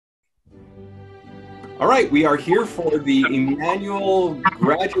All right, we are here for the Emmanuel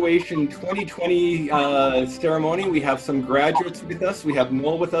Graduation 2020 ceremony. We have some graduates with us. We have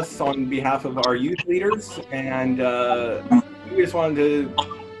Noel with us on behalf of our youth leaders, and we just wanted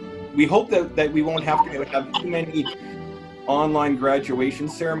to, we hope that we won't have to have too many online graduation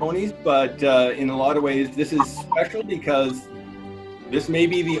ceremonies, but in a lot of ways this is special because this may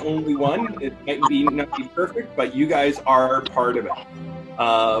be the only one. It might not be perfect, but you guys are part of it.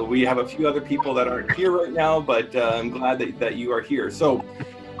 We have a few other people that aren't here right now, but I'm glad that you are here. So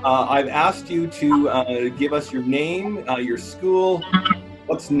I've asked you to give us your name, your school,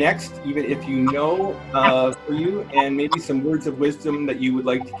 what's next, even if you know for you, and maybe some words of wisdom that you would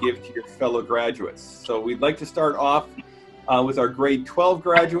like to give to your fellow graduates. So we'd like to start off with our grade 12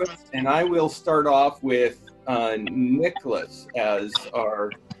 graduates, and I will start off with Nicholas as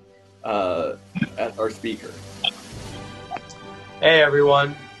our speaker. Hey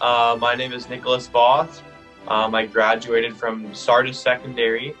everyone, my name is Nicholas Voth. I graduated from Sardis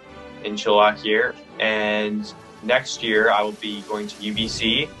Secondary in Chilliwack here, and next year I will be going to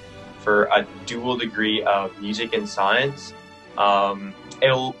UBC for a dual degree of music and science.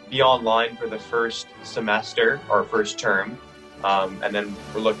 It'll be online for the first semester or first term, and then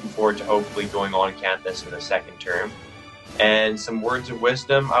we're looking forward to hopefully going on campus in the second term. And some words of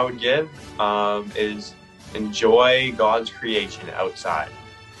wisdom I would give is enjoy God's creation outside.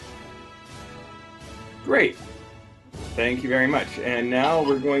 Great. Thank you very much. And now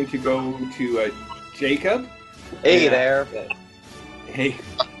we're going to go to Jacob. Hey there. Hey.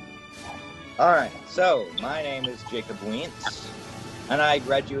 All right, so my name is Jacob Wiens, and I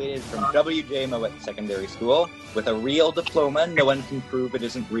graduated from W.J. Mouat Secondary School with a real diploma. No one can prove it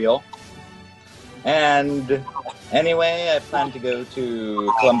isn't real. And anyway, I plan to go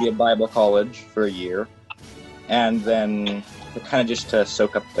to Columbia Bible College for a year, and then kind of just to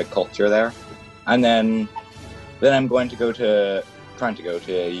soak up the culture there. And then I'm trying to go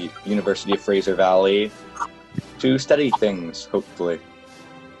to University of Fraser Valley to study things, hopefully,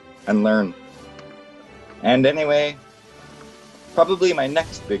 and learn. And anyway, probably my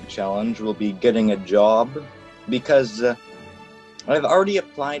next big challenge will be getting a job, because I've already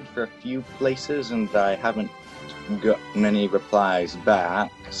applied for a few places and I haven't gotten any replies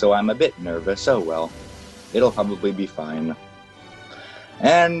back, so I'm a bit nervous. Oh well, it'll probably be fine.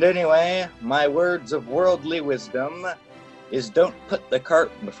 And anyway, my words of worldly wisdom is don't put the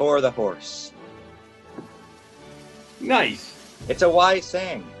cart before the horse. Nice. It's a wise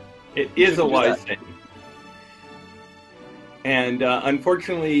saying. It is a wise saying. And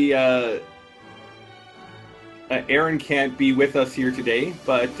unfortunately, Erin can't be with us here today,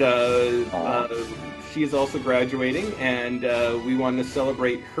 but she is also graduating, and we want to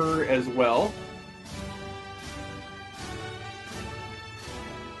celebrate her as well.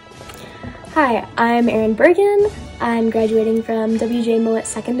 Hi, I'm Erin Bergen. I'm graduating from W.J. Mouat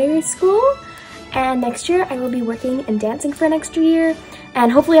Secondary School, and next year I will be working in dancing for an extra year,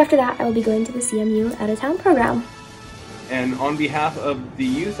 and hopefully after that I will be going to the CMU Outtatown program. And on behalf of the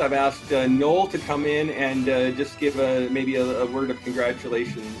youth, I've asked Noel to come in and just give maybe a word of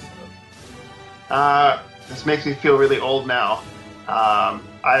congratulations. This makes me feel really old now.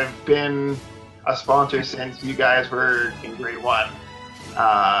 I've been a sponsor since you guys were in grade 1.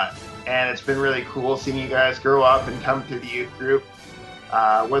 And it's been really cool seeing you guys grow up and come through the youth group.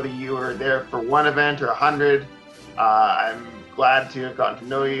 Whether you were there for one event or 100, I'm glad to have gotten to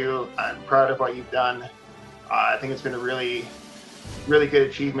know you. I'm proud of what you've done. I think it's been a really, really good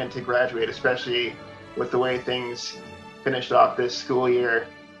achievement to graduate, especially with the way things finished off this school year.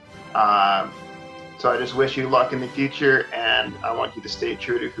 So I just wish you luck in the future, and I want you to stay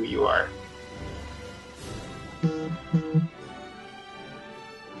true to who you are.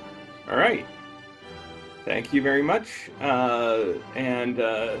 All right. Thank you very much.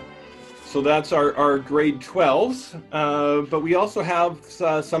 So that's our grade 12s, but we also have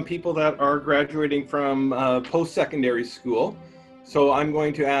some people that are graduating from post-secondary school. So I'm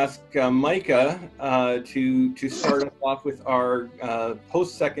going to ask Micah to start us off with our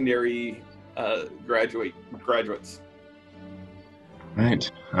post-secondary graduates. Right.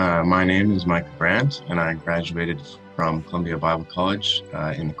 My name is Micah Brandt, and I graduated from Columbia Bible College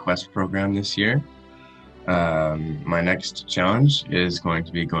in the Quest program this year. My next challenge is going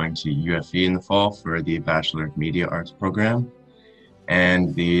to be going to UFE in the fall for the Bachelor of Media Arts program.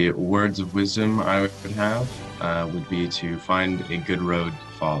 And the words of wisdom I would have would be to find a good road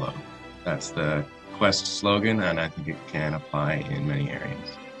to follow. That's the Quest slogan, and I think it can apply in many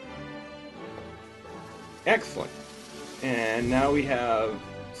areas. Excellent. And now we have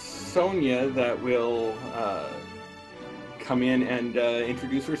Sonia that will come in and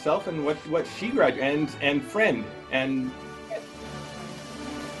introduce herself and what she graduated and friend and.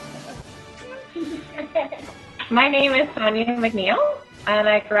 My name is Sonia McNeil, and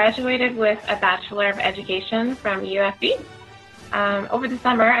I graduated with a Bachelor of Education from UFB. Over the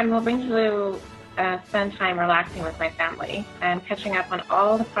summer, I'm hoping to spend time relaxing with my family and catching up on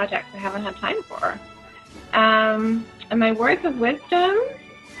all the projects I haven't had time for. And my words of wisdom,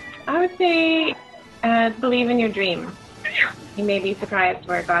 I would say, believe in your dream. You may be surprised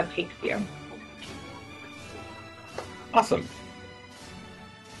where God takes you. Awesome.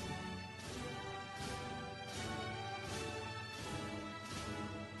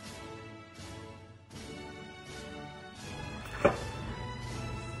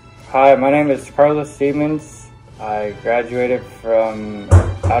 Hi, my name is Carlos Siemens. I graduated from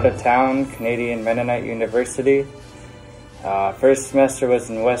Outtatown, Canadian Mennonite University. First semester was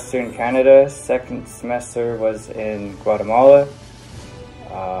in Western Canada, second semester was in Guatemala.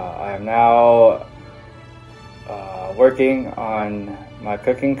 I am now working on my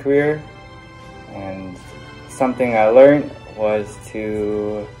cooking career, and something I learned was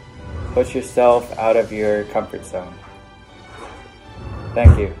to push yourself out of your comfort zone.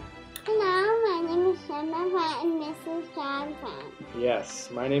 Thank you. And Mrs. Johnson. Yes,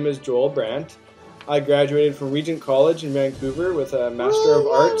 my name is Joel Brandt. I graduated from Regent College in Vancouver with a Master of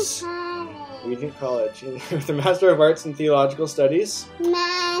Arts. Regent College with a Master of Arts in Theological Studies.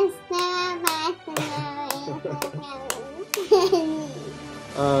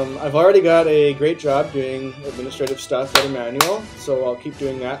 I've already got a great job doing administrative stuff at Emmanuel, so I'll keep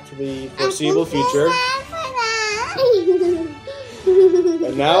doing that for the foreseeable future.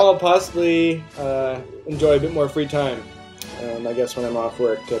 And now I'll possibly enjoy a bit more free time, I guess when I'm off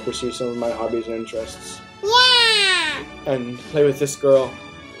work, to pursue some of my hobbies and interests. Yeah! And play with this girl.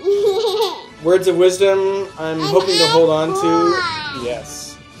 Words of wisdom I'm hoping to hold on to.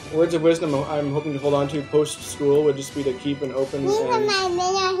 Yes. Words of wisdom I'm hoping to hold on to post-school would just be to keep an open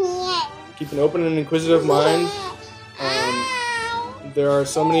and inquisitive mind. There are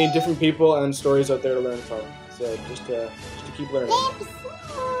so many different people and stories out there to learn from. So just to keep learning.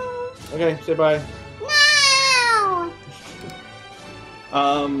 Okay, say bye. No!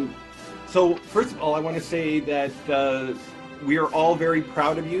 So first of all, I want to say that we are all very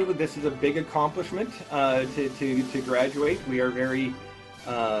proud of you. This is a big accomplishment to graduate. We are very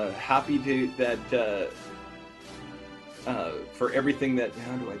happy for everything that.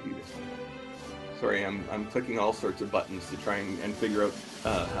 How do I do this? Sorry, I'm clicking all sorts of buttons to try and figure out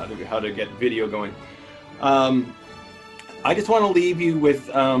how to get video going. I just want to leave you with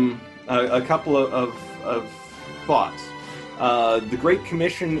a couple of thoughts. The Great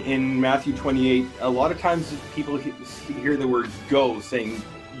Commission in Matthew 28, a lot of times people hear the word go, saying,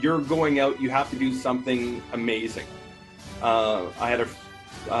 you're going out, you have to do something amazing. I had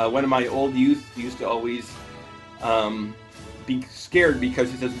one of my old youth used to always be scared because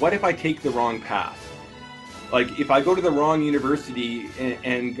he says, what if I take the wrong path? Like, if I go to the wrong university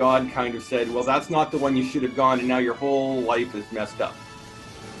and God kind of said, well, that's not the one you should have gone, and now your whole life is messed up.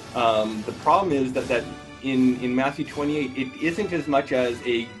 The problem is that in Matthew 28, it isn't as much as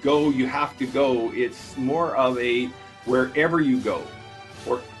a go, you have to go. It's more of a wherever you go,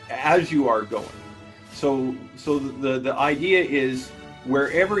 or as you are going. So the idea is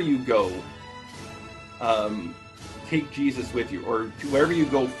wherever you go, take Jesus with you, or wherever you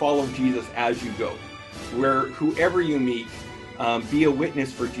go, follow Jesus as you go. Whoever you meet, be a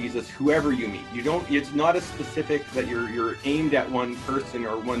witness for Jesus. Whoever you meet, it's not a specific that you're aimed at one person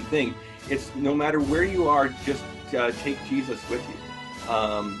or one thing. It's no matter where you are, just take Jesus with you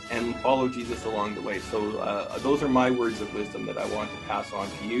and follow Jesus along the way. So those are my words of wisdom that I want to pass on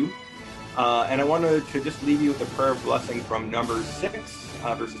to you. And I wanted to just leave you with a prayer of blessing from Numbers 6,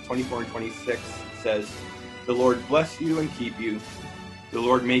 verses 24 and 26. It says, "The Lord bless you and keep you. The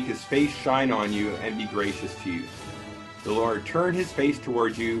Lord make his face shine on you and be gracious to you. The Lord turn his face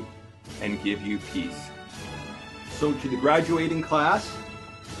towards you and give you peace." So to the graduating class,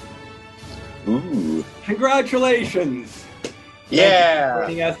 Ooh. Congratulations! Yeah!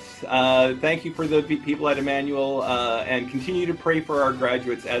 Thank you for joining us. Thank you for the people at Emmanuel, and continue to pray for our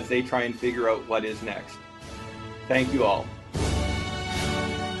graduates as they try and figure out what is next. Thank you all.